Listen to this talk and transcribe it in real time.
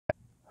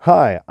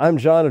Hi, I'm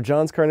John of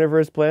John's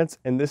Carnivorous Plants,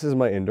 and this is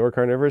my indoor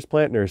carnivorous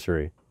plant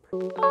nursery.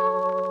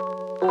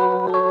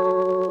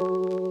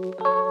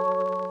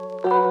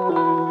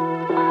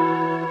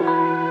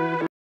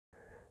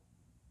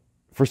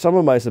 For some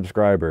of my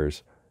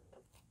subscribers,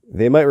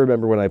 they might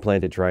remember when I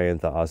planted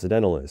Triantha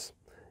Occidentalis.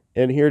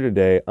 And here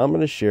today, I'm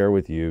going to share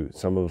with you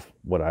some of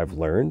what I've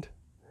learned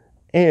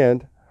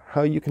and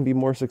how you can be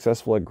more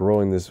successful at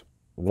growing this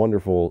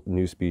wonderful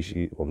new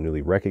species, well,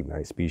 newly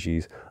recognized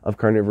species of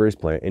carnivorous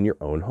plant in your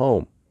own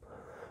home.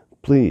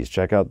 Please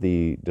check out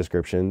the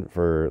description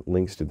for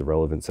links to the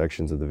relevant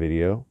sections of the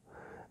video,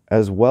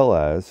 as well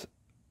as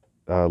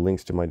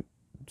links to my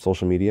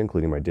social media,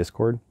 including my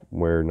Discord,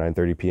 where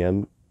 9:30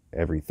 p.m.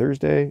 every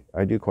Thursday,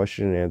 I do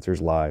question and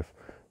answers live.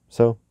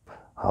 So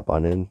hop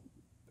on in,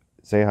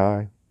 say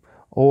hi,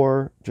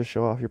 or just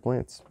show off your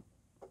plants.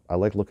 I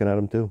like looking at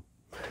them too.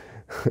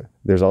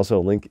 There's also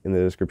a link in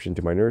the description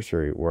to my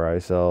nursery where I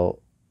sell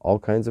all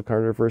kinds of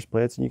carnivorous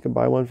plants, and you can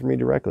buy one from me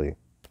directly.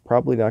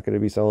 Probably not going to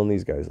be selling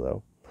these guys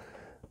though.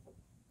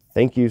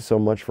 Thank you so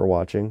much for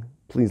watching.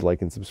 Please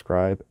like and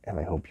subscribe, and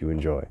I hope you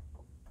enjoy.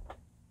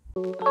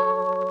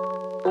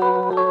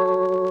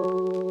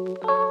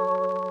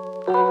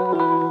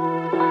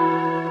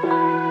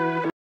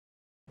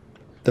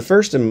 The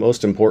first and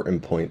most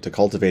important point to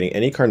cultivating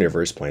any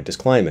carnivorous plant is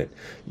climate.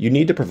 You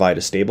need to provide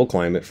a stable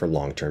climate for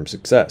long-term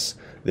success.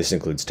 This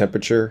includes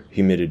temperature,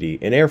 humidity,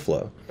 and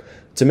airflow.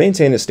 To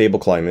maintain a stable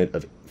climate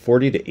of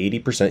 40 to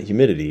 80%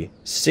 humidity,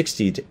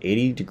 60 to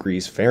 80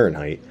 degrees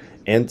Fahrenheit,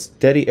 and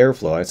steady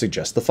airflow, I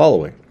suggest the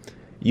following.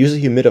 Use a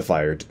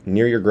humidifier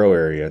near your grow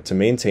area to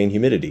maintain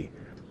humidity.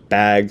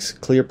 Bags,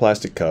 clear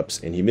plastic cups,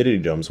 and humidity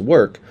domes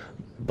work,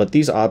 but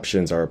these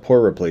options are a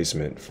poor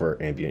replacement for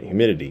ambient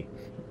humidity.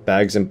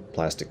 Bags and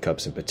plastic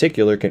cups in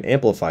particular can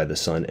amplify the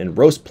sun and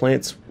roast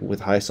plants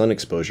with high sun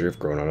exposure if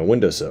grown on a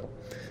windowsill.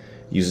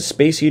 Use a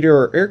space heater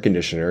or air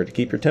conditioner to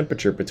keep your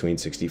temperature between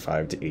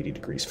 65 to 80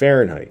 degrees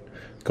Fahrenheit.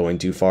 Going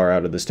too far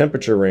out of this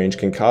temperature range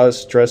can cause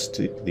stress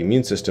to the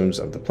immune systems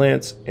of the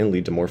plants and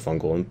lead to more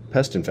fungal and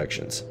pest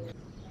infections.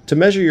 To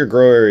measure your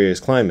grow area's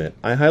climate,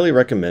 I highly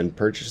recommend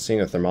purchasing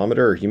a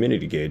thermometer or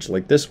humidity gauge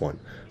like this one.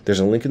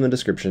 There's a link in the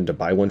description to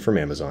buy one from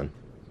Amazon.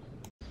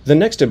 The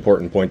next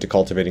important point to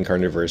cultivating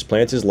carnivorous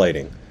plants is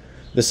lighting.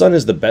 The sun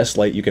is the best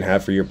light you can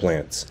have for your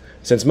plants.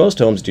 Since most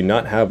homes do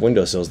not have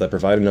windowsills that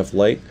provide enough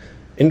light,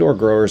 indoor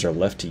growers are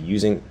left to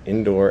using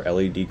indoor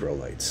LED grow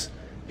lights.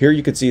 Here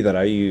you can see that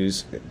I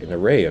use an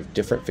array of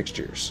different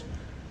fixtures.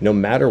 No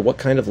matter what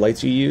kind of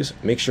lights you use,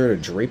 make sure to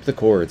drape the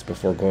cords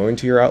before going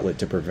to your outlet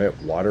to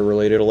prevent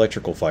water-related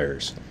electrical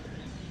fires.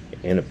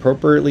 An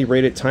appropriately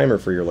rated timer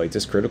for your lights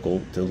is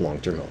critical to the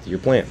long-term health of your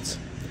plants.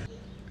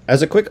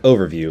 As a quick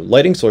overview,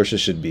 lighting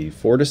sources should be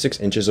 4 to 6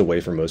 inches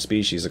away from most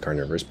species of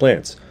carnivorous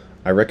plants.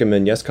 I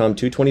recommend Yescom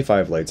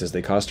 225 lights as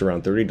they cost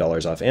around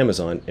 $30 off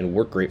Amazon and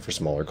work great for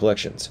smaller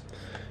collections.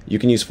 You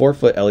can use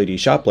 4-foot LED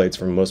shop lights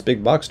from most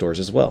big box stores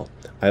as well.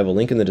 I have a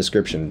link in the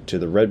description to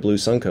the red-blue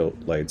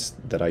suncoat lights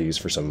that I use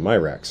for some of my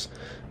racks.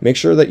 Make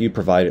sure that you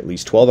provide at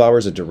least 12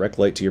 hours of direct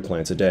light to your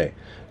plants a day.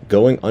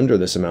 Going under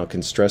this amount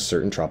can stress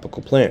certain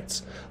tropical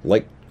plants.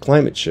 Like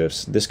climate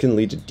shifts, this can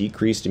lead to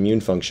decreased immune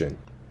function.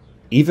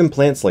 Even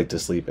plants like to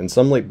sleep, and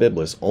some like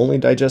Biblis only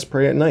digest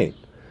prey at night.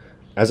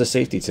 As a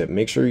safety tip,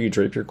 make sure you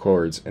drape your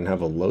cords and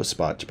have a low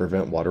spot to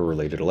prevent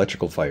water-related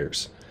electrical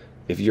fires.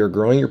 If you're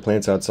growing your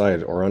plants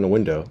outside or on a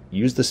window,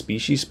 use the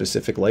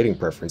species-specific lighting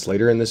preference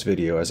later in this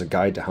video as a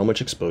guide to how much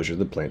exposure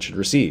the plant should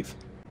receive.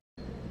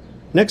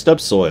 Next up,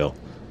 soil.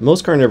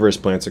 Most carnivorous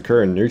plants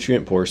occur in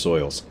nutrient-poor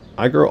soils.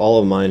 I grow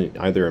all of mine in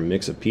either a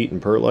mix of peat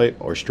and perlite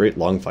or straight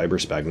long fiber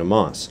sphagnum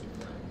moss.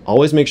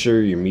 Always make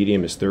sure your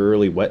medium is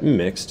thoroughly wet and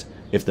mixed.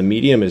 If the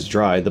medium is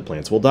dry, the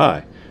plants will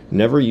die.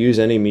 Never use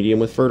any medium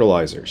with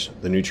fertilizers.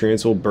 The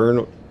nutrients will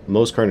burn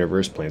most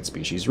carnivorous plant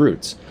species'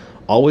 roots.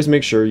 Always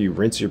make sure you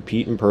rinse your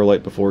peat and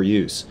perlite before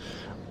use.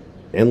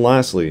 And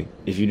lastly,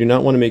 if you do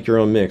not want to make your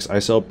own mix, I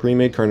sell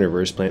pre-made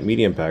carnivorous plant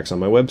medium packs on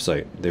my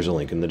website. There's a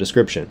link in the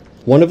description.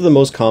 One of the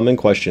most common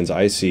questions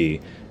I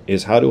see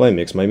is, how do I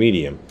mix my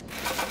medium?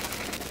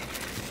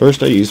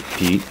 First I use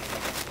peat,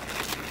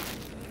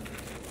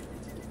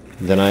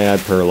 then I add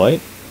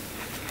perlite.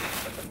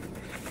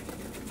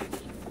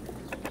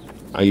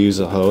 I use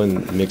a hoe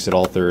and mix it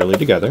all thoroughly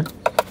together.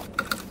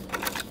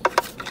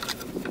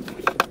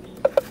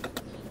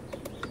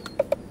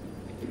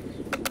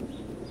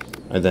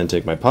 I then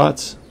take my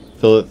pots,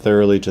 fill it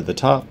thoroughly to the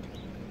top,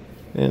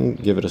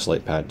 and give it a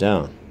slight pat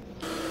down.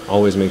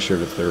 Always make sure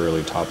to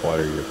thoroughly top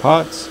water your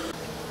pots.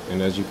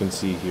 And as you can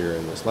see here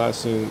in this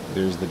last scene,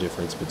 there's the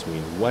difference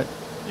between wet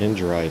and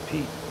dry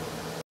peat.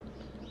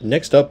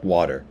 Next up,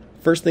 water.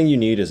 First thing you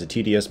need is a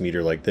TDS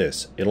meter like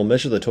this. It'll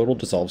measure the total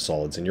dissolved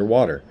solids in your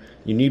water.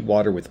 You need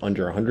water with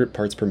under 100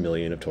 parts per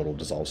million of total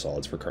dissolved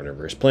solids for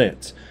carnivorous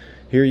plants.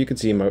 Here you can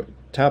see my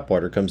tap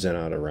water comes in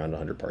at around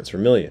 100 parts per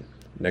million.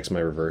 Next, my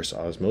reverse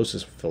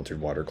osmosis filtered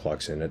water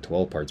clocks in at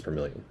 12 parts per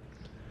million.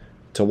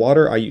 To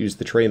water, I use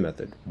the tray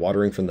method,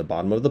 watering from the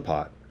bottom of the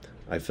pot.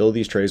 I fill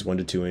these trays 1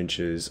 to 2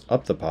 inches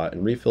up the pot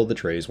and refill the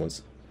trays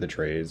once the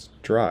trays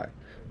dry,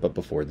 but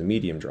before the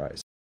medium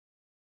dries.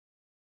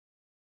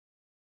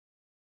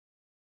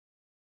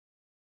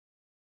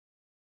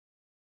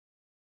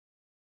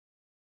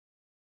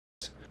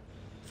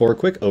 For a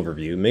quick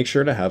overview, make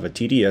sure to have a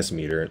TDS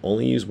meter and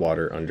only use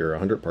water under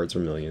 100 parts per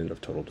million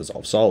of total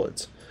dissolved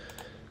solids.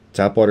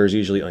 Tap water is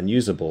usually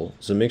unusable,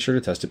 so make sure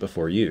to test it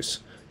before use.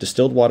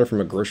 Distilled water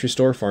from a grocery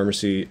store,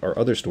 pharmacy, or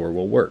other store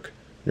will work.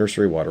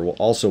 Nursery water will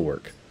also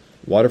work.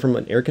 Water from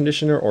an air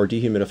conditioner or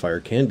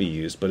dehumidifier can be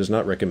used, but is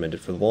not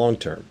recommended for the long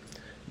term.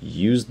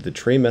 Use the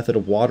tray method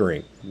of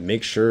watering.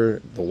 Make sure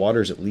the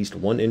water is at least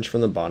 1 inch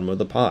from the bottom of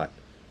the pot.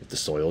 If the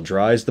soil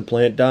dries, the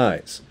plant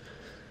dies.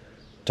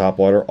 Top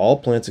water all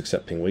plants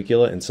except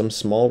Pinguicula and some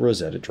small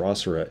rosette at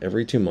Drosera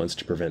every 2 months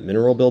to prevent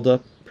mineral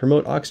buildup,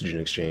 promote oxygen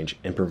exchange,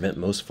 and prevent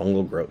most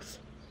fungal growth.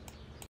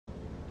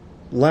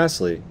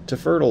 Lastly, to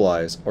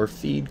fertilize or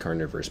feed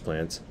carnivorous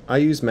plants, I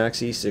use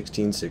Maxi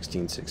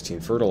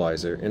 16-16-16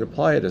 fertilizer and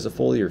apply it as a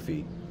foliar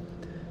feed.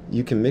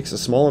 You can mix a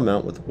small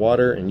amount with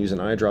water and use an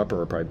eyedropper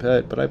or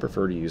pipette, but I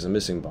prefer to use a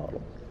mixing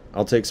bottle.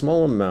 I'll take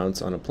small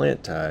amounts on a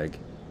plant tag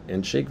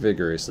and shake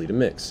vigorously to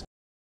mix.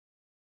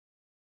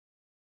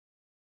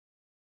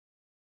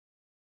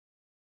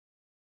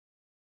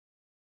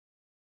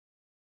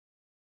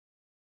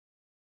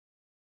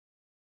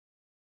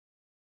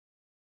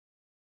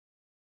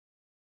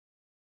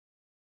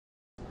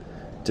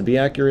 To be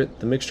accurate,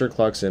 the mixture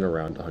clocks in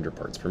around 100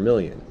 parts per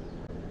million.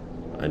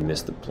 I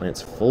mist the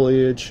plant's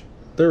foliage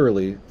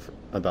thoroughly for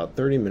about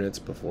 30 minutes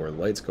before the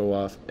lights go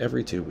off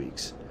every 2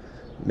 weeks.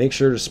 Make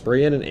sure to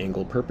spray at an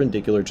angle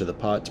perpendicular to the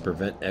pot to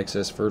prevent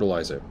excess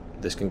fertilizer.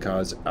 This can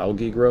cause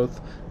algae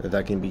growth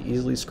that can be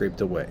easily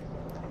scraped away.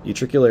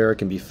 Utriculata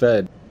can be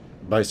fed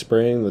by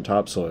spraying the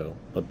topsoil,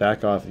 but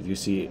back off if you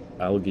see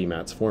algae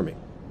mats forming.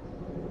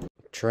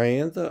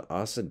 Triantha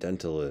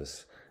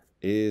Occidentalis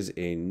is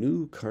a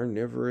new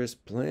carnivorous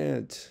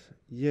plant.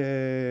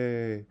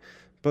 Yay!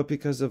 But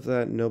because of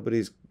that,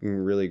 nobody's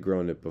really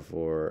grown it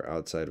before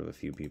outside of a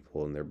few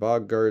people in their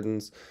bog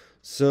gardens.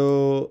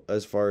 So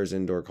as far as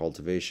indoor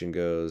cultivation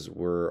goes,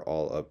 we're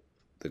all up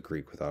the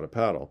creek without a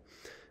paddle.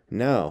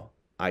 Now,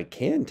 I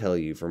can tell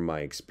you from my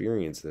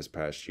experience this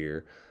past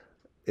year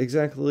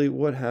exactly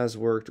what has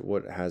worked,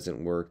 what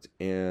hasn't worked,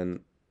 and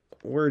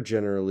where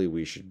generally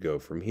we should go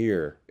from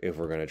here if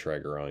we're going to try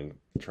growing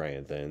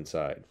Triantha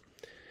inside.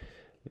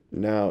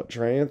 Now,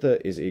 Triantha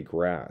is a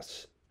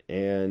grass,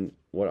 and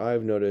what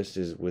I've noticed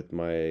is with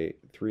my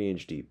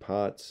 3-inch deep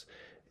pots,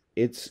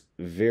 it's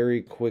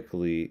very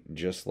quickly,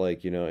 just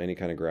like, any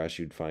kind of grass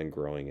you'd find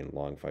growing in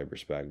long fiber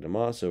sphagnum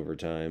moss over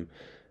time,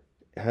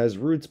 has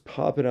roots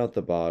popping out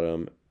the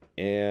bottom,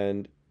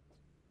 and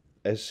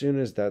as soon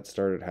as that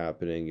started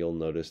happening, you'll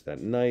notice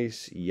that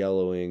nice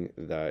yellowing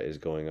that is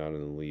going on in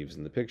the leaves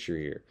in the picture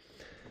here.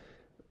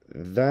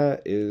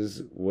 That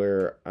is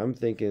where I'm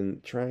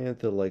thinking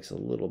Triantha likes a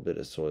little bit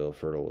of soil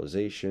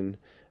fertilization,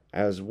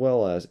 as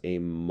well as a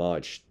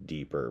much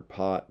deeper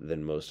pot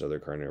than most other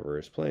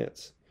carnivorous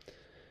plants.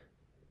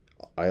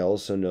 I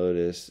also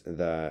noticed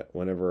that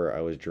whenever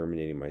I was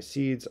germinating my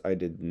seeds, I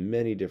did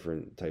many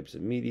different types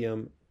of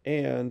medium,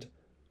 and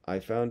I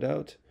found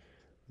out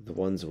the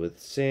ones with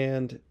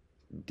sand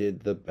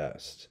did the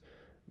best.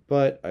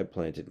 But I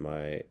planted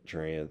my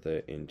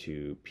Triantha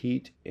into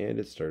peat and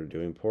it started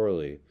doing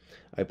poorly.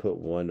 I put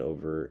one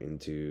over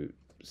into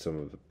some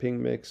of the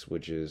ping mix,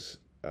 which is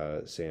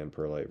sand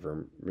perlite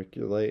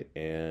vermiculite,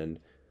 and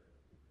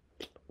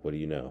what do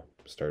you know?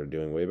 Started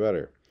doing way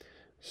better.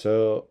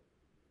 So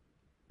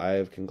I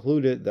have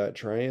concluded that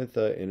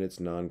Triantha in its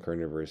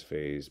non-carnivorous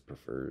phase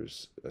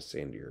prefers a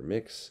sandier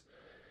mix,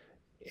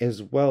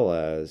 as well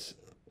as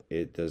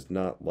it does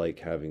not like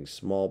having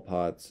small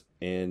pots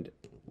and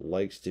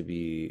likes to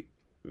be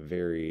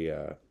very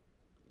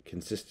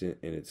consistent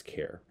in its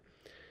care.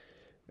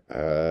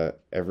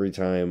 Every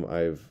time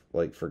I've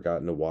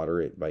forgotten to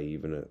water it by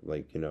even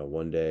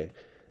one day,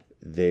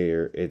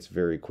 it's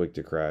very quick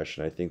to crash,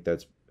 and I think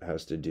that's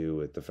has to do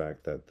with the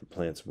fact that the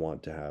plants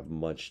want to have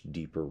much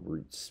deeper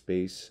root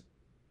space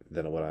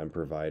than what I'm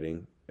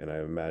providing, and I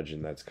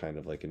imagine that's kind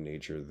of like in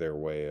nature their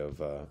way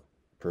of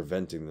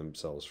preventing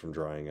themselves from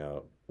drying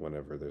out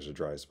whenever there's a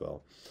dry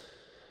spell.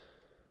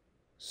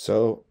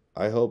 So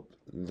I hope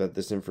that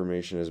this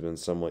information has been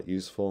somewhat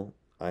useful.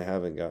 I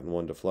haven't gotten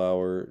one to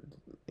flower,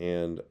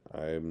 and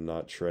I'm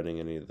not shredding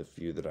any of the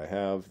few that I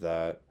have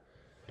that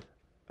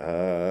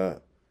I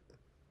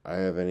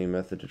have any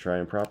method to try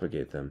and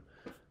propagate them.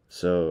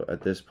 So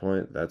at this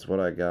point, that's what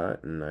I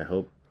got, and I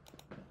hope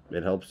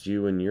it helps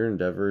you in your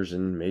endeavors,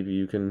 and maybe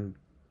you can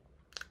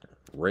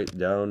write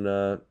down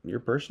your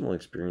personal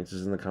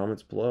experiences in the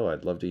comments below.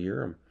 I'd love to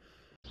hear them.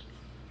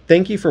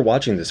 Thank you for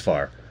watching this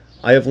far.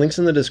 I have links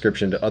in the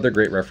description to other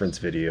great reference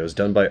videos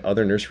done by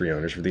other nursery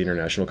owners for the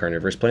International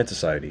Carnivorous Plant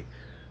Society.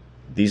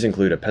 These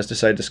include a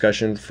pesticide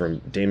discussion from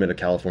Damon of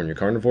California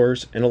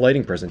Carnivores and a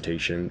lighting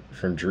presentation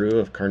from Drew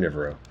of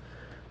Carnivoro.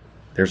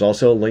 There's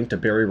also a link to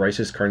Barry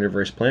Rice's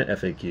Carnivorous Plant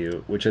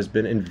FAQ, which has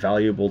been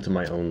invaluable to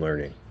my own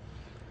learning.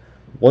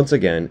 Once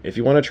again, if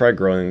you want to try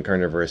growing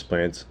carnivorous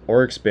plants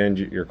or expand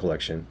your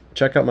collection,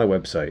 check out my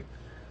website.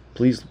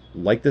 Please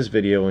like this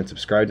video and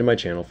subscribe to my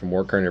channel for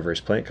more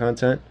carnivorous plant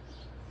content.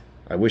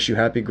 I wish you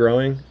happy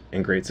growing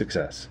and great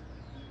success.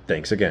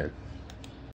 Thanks again.